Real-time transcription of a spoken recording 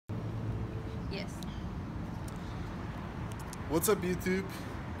What's up YouTube?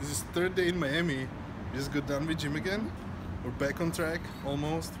 This is third day in Miami. We just got done with gym again. We're back on track,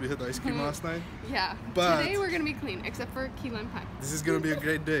 almost. We had ice cream last night. Yeah, but today we're gonna be clean, except for key lime pie. This is gonna be a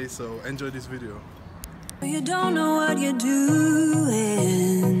great day, so enjoy this video. You don't know what you're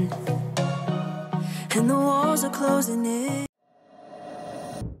doing, and the walls are closing in.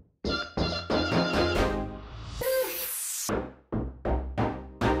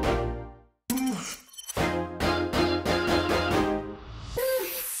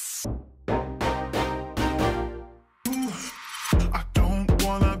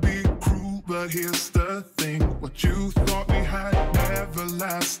 But here's the thing, what you thought we had never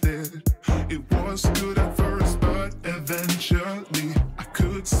lasted. It was good at first, but eventually I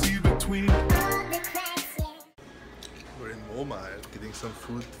could see between. We're in Walmart getting some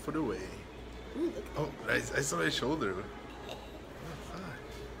food for the way. Oh, I saw his shoulder.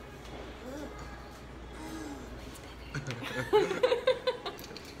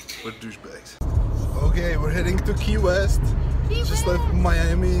 We're douchebags. Okay, we're heading to Key West. Just left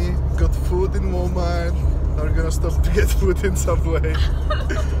Miami, got food in Walmart. Now we're gonna stop to get food in Subway.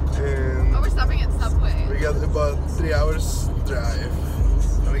 And we're stopping at Subway. We got about 3 hours drive.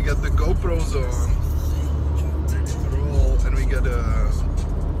 And we got the GoPros on, ready to roll, and we got a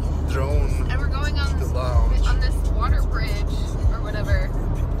drone. And we're going on the lounge. On this water bridge or whatever.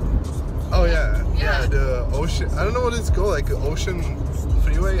 Oh yeah, the ocean. I don't know what it's called, like an ocean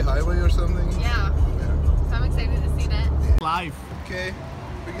freeway, highway or something. Yeah. So I'm excited to see that. Live. Okay,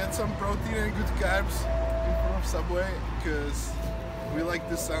 we got some protein and good carbs in front of Subway because we like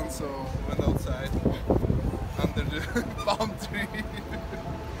the sun, so we went outside under the palm tree.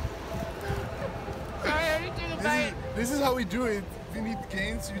 Sorry, I already took a bite. This is how we do it. If you need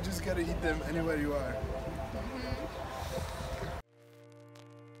gains, you just gotta eat them anywhere you are.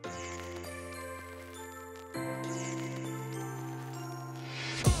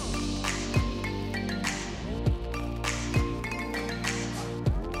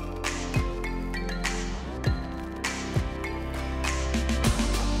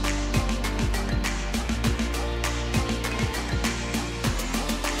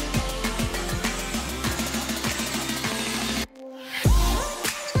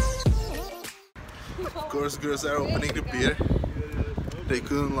 Of course, girls are opening the beer. They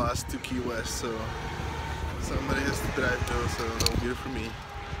couldn't last to Key West, so somebody has to drive though, so no beer for me.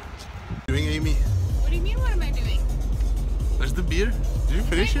 What are you doing, Amy? What do you mean, what am I doing? There's the beer. Did you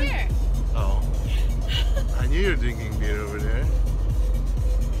finish it? Here. Oh. I knew you were drinking beer over there.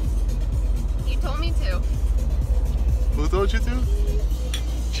 You told me to. Who told you to?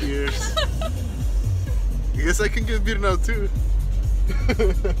 Cheers. I guess I can get beer now too.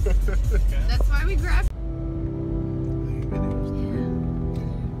 That's why we grabbed.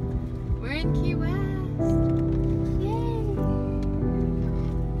 We're in Key West.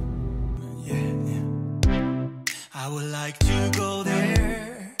 Yay! I would like to go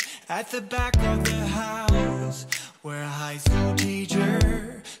there, at the back of the house, where a high school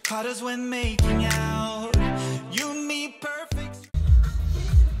teacher caught us when making out. You and me perfect.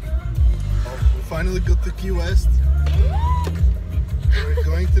 Oh, we finally got to Key West. We're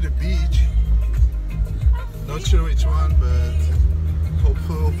going to the beach. Not sure which one, but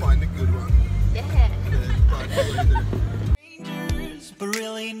hopefully we'll find a good one. Yeah. Strangers, but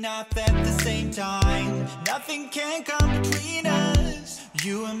really not at the same time. Nothing can come between us.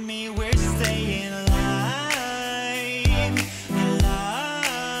 You and me, we're staying alive,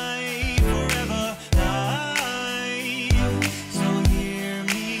 alive, forever alive. So hear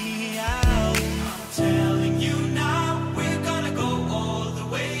me out. I'm telling you now, we're gonna go all the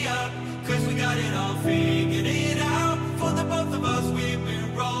way up, 'cause we got it all figured it out. For the both of us, we've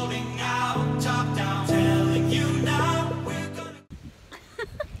been rolling out, top down. Telling you now, we're gonna.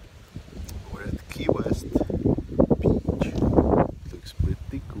 We're at Key West Beach. Looks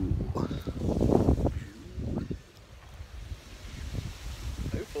pretty cool. Are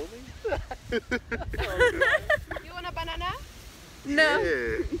you filming? You want a banana? No.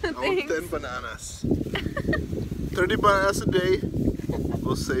 Yeah, I want 10 bananas. 30 bananas a day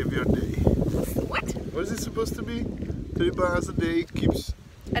will save your day. What? What is it supposed to be? 30 bananas a day keeps...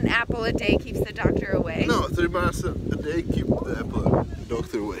 An apple a day keeps the doctor away. No, 30 bananas a day keep the apple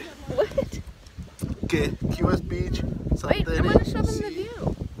doctor away. What? Okay, Key West Beach. Wait, I want to show them the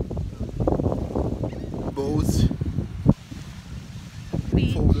view. Boats.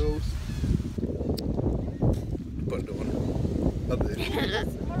 Beach. Photos. Pardon.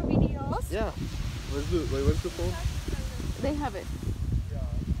 More videos. Yeah. Where's the phone? They have it.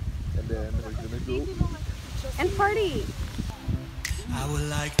 And then we're gonna go. And party. I would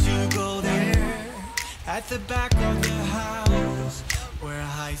like to go there, at the back of the house. house where a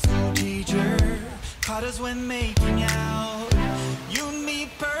high school teacher caught us when making out. You and me,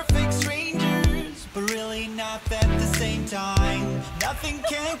 perfect strangers, but really not at the same time. Nothing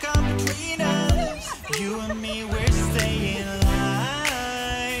can come between us. You and me, we're staying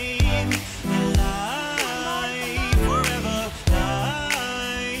alive, alive, forever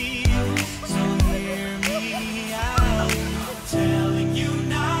alive. So hear me out, I'm telling you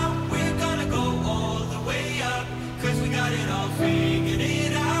now, we're gonna go all the way up, 'cause we got it all figured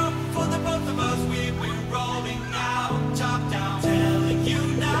it out. For the both of us, we've been rolling now, top down. Telling you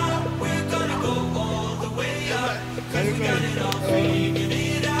now, we're gonna go all the way up, 'cause we got it all figured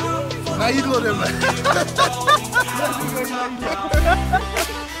it out. Now you go there, man. Let's go,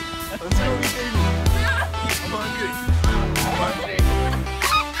 baby. I'm hungry.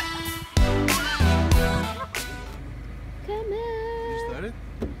 Come You on. started?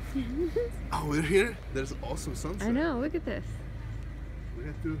 Oh, we're here. There's awesome sunset. I know, look at this. We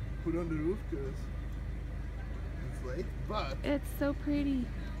have to put on the roof because it's late, but It's so pretty.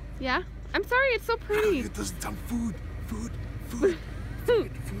 Yeah? I'm sorry, it's so pretty. it does some food.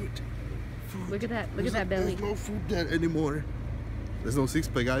 Look at that, look at that belly. There's no food there anymore. There's no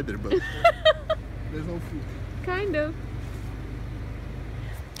six-pack either, but there's no food. Kind of.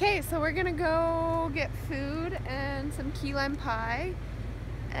 Okay, so we're gonna go get food and some key lime pie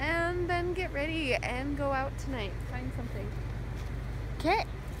and then get ready and go out tonight. Find something. Okay.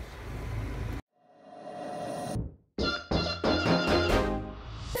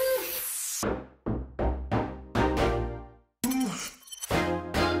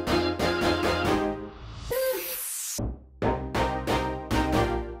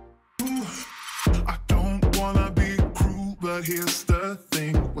 I don't wanna be cruel, but here's the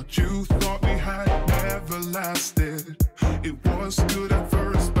thing. What you thought we had never lasted. It was good at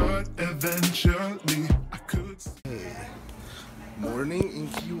first, but eventually I could. Morning in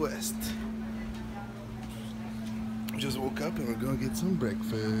Key West. Just woke up and we're gonna get some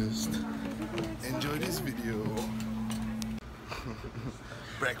breakfast. Enjoy this video.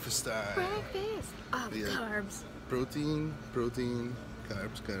 Breakfast time. Breakfast. Oh, Yeah. carbs. Protein, carbs.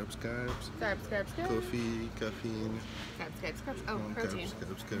 Carbs, carbs. Coffee, caffeine. Carbs. Oh, protein.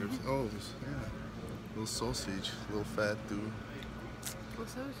 Carbs. Oh, yeah. Little sausage, little fat too.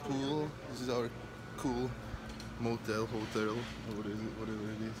 Cool. This is our cool motel, hotel, or what is it?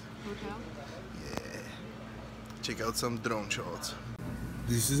 Whatever it is. Hotel. Yeah. Check out some drone shots.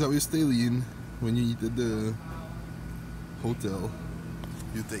 This is how you stay lean when you eat at the hotel.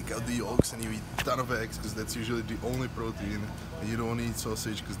 You take out the yolks and you eat a ton of eggs because that's usually the only protein. And you don't want to eat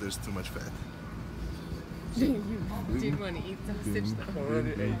sausage because there's too much fat. You did want to eat sausage though.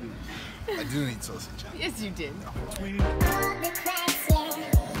 I didn't eat sausage. Yes, you did.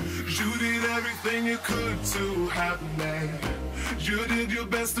 You did everything you could to have me. You did your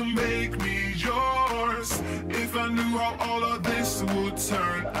best to make me yours. If I knew how all of this would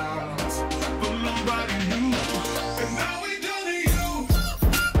turn out, but nobody knew. And now we done to you.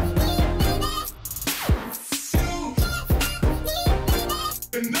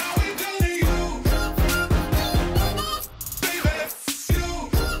 And now we done to you. Baby,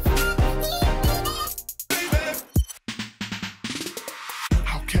 baby.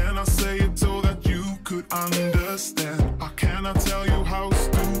 How can I say it so that you could understand? How can I tell you how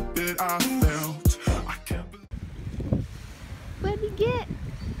stupid I felt? I can't believe. What did we get?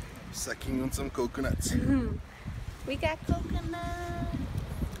 Sucking on some coconuts. We got coconut.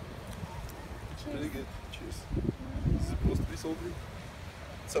 Really good. Cheers. Is it supposed to be salty?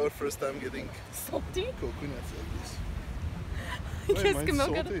 It's our first time getting Salty? coconuts like this. I Wait, guess mine's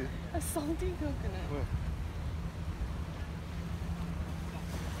Camille got salty. a salty coconut. Well,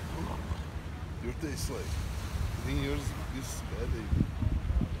 your taste like. I think yours is bad.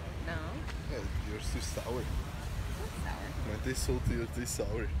 No. Yeah, yours is sour. It's sour. Mine tastes salty, yours tastes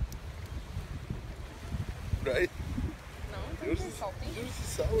sour. Right? No, Yours it's is, salty. yours is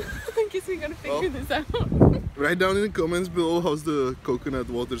sour. I guess we gotta figure Well. this out. Write down in the comments below how's the coconut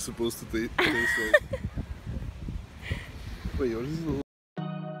water supposed to taste like. Wait, yours is a little.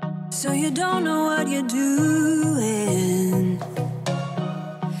 So you don't know what you're doing,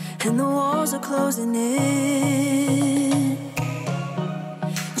 and the walls are closing in.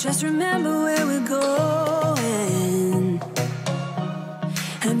 Just remember where we're going,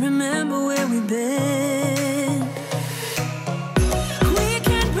 and remember where we've been. We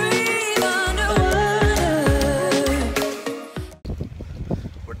can breathe underwater.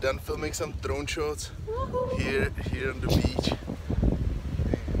 We're done filming some drone shots here on the beach.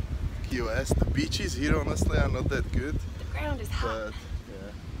 Key West. The beaches here honestly are not that good, The ground is hot, but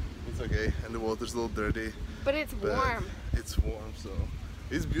yeah, it's okay. And the water's a little dirty. but it's But warm. it's warm, so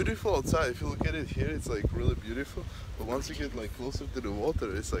it's beautiful outside. If you look at it here, it's like really beautiful. But once you get like closer to the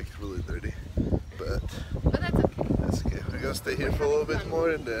water, it's like really dirty. But that's okay. that's okay. We're gonna stay here for a little bit more,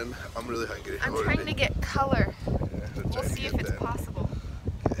 and then I'm really hungry. I'm trying to get color. Yeah, We'll see if it's possible.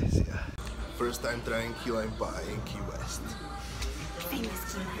 Okay, so yeah. First time trying key lime pie in Key West.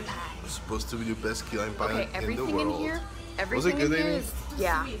 Famous key lime pie. It's supposed to be the best key lime pie Okay, in the everything in world. here. Was it Everything good, in here Amie? is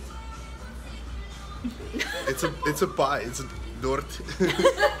yeah. It's a pie. It's a dort.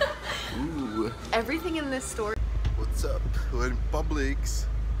 Ooh. Everything in this store. What's up? We're in Publix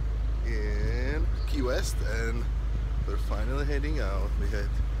in Key West, and we're finally heading out. We had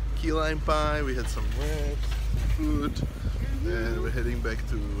key lime pie, we had some wraps, food, and we're heading back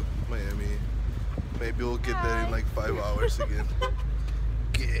to Miami. Maybe we'll get there in like 5 hours again.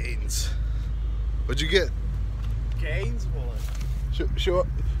 Gains. What'd you get? Gains wallet. Show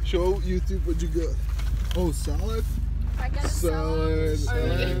YouTube what you got. Oh, salad. I got a Salad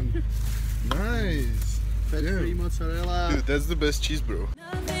and nice. Fat-free mozzarella. Dude, that's the best cheese, bro.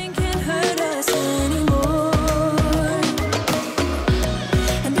 Nothing can hurt us anymore.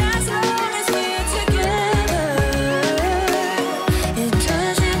 And as long as we're together, it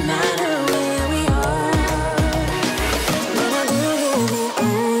doesn't matter where we are. When I do hear the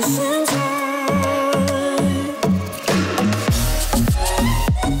ocean's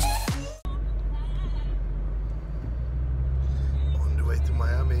On the way to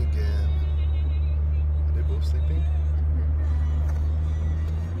Miami again. Are they both sleeping?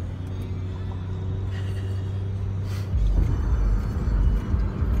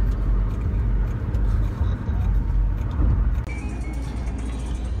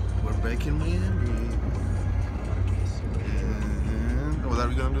 We're back in Miami. And what are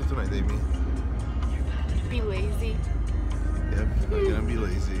we gonna do tonight, Amie? Be lazy. Yep, I'm gonna be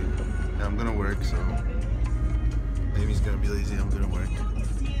lazy. And I'm gonna work, so Amy's gonna be lazy, I'm gonna work.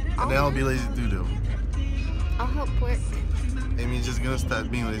 And then I'll be lazy too though. I'll help work. Amy's just gonna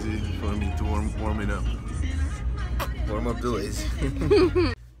start being lazy for me to warm it up. Warm up the lazy.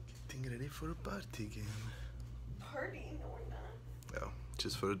 Getting ready for a party again. Party? No, we're not. No,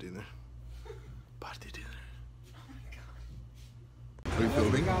 just for a dinner. Party dinner. Are you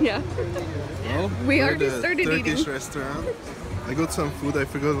filming? Yeah. Well, We we're already at the started Turkish eating. restaurant. I got some food, I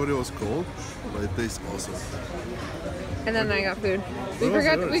forgot what it was called, but it tastes awesome. And then I got food. We What was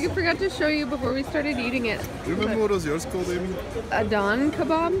yours? forgot to show you before we started eating it. Do you remember what was yours called, Amie? A Don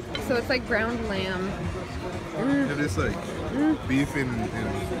kebab. So it's like ground lamb. It is like beef in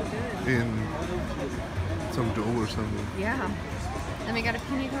some dough or something. Yeah. And we got a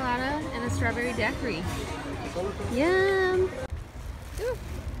pina colada and a strawberry daiquiri. Yum. Ooh.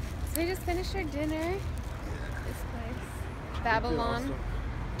 So we just finished our dinner. This place. Babylon. Awesome.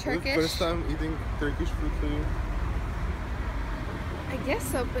 Turkish. First time eating Turkish food for you? I guess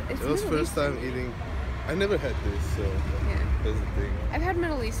so, but it's It was Middle first time eating. I never had this, so Yeah. that's the thing. I've had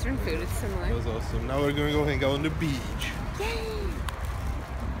Middle Eastern food. It's That similar. was awesome. Now we're gonna go hang out on the beach. Yay!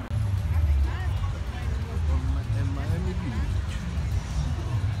 At Miami Beach.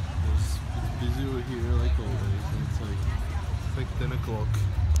 It's busy over here like always, and it's like 10 o'clock.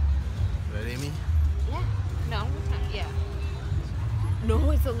 Right, Amie? Yeah. No. Yeah.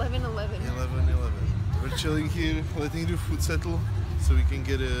 No, it's 11:11. 11:11. We're chilling here, letting the food settle, so we can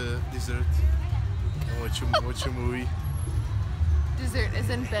get a dessert and watch a movie. Dessert is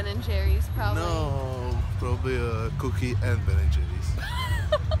in Ben and Jerry's, probably. No, probably a cookie and Ben and Jerry's.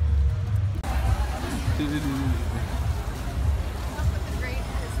 Great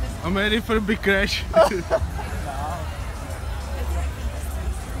business. I'm ready for a big crash.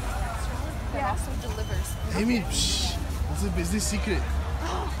 That also delivers. Amie, shh, that's a business secret.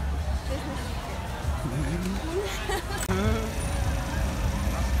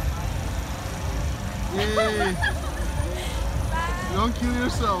 Yay! Don't kill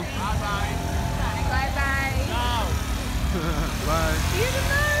yourself. Bye bye. Bye. See you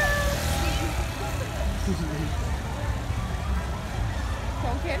tomorrow.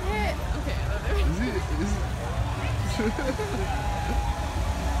 Don't get hit. Okay. Is it?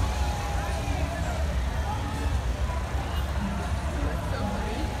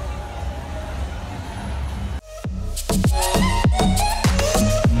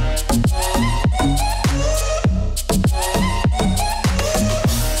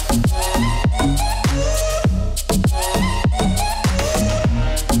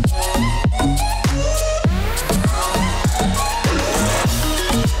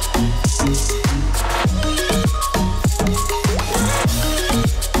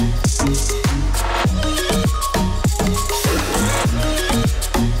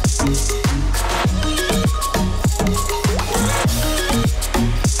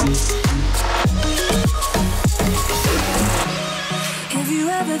 you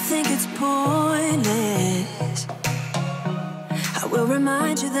ever think it's pointless, I will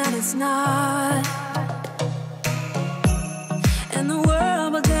remind you that it's not.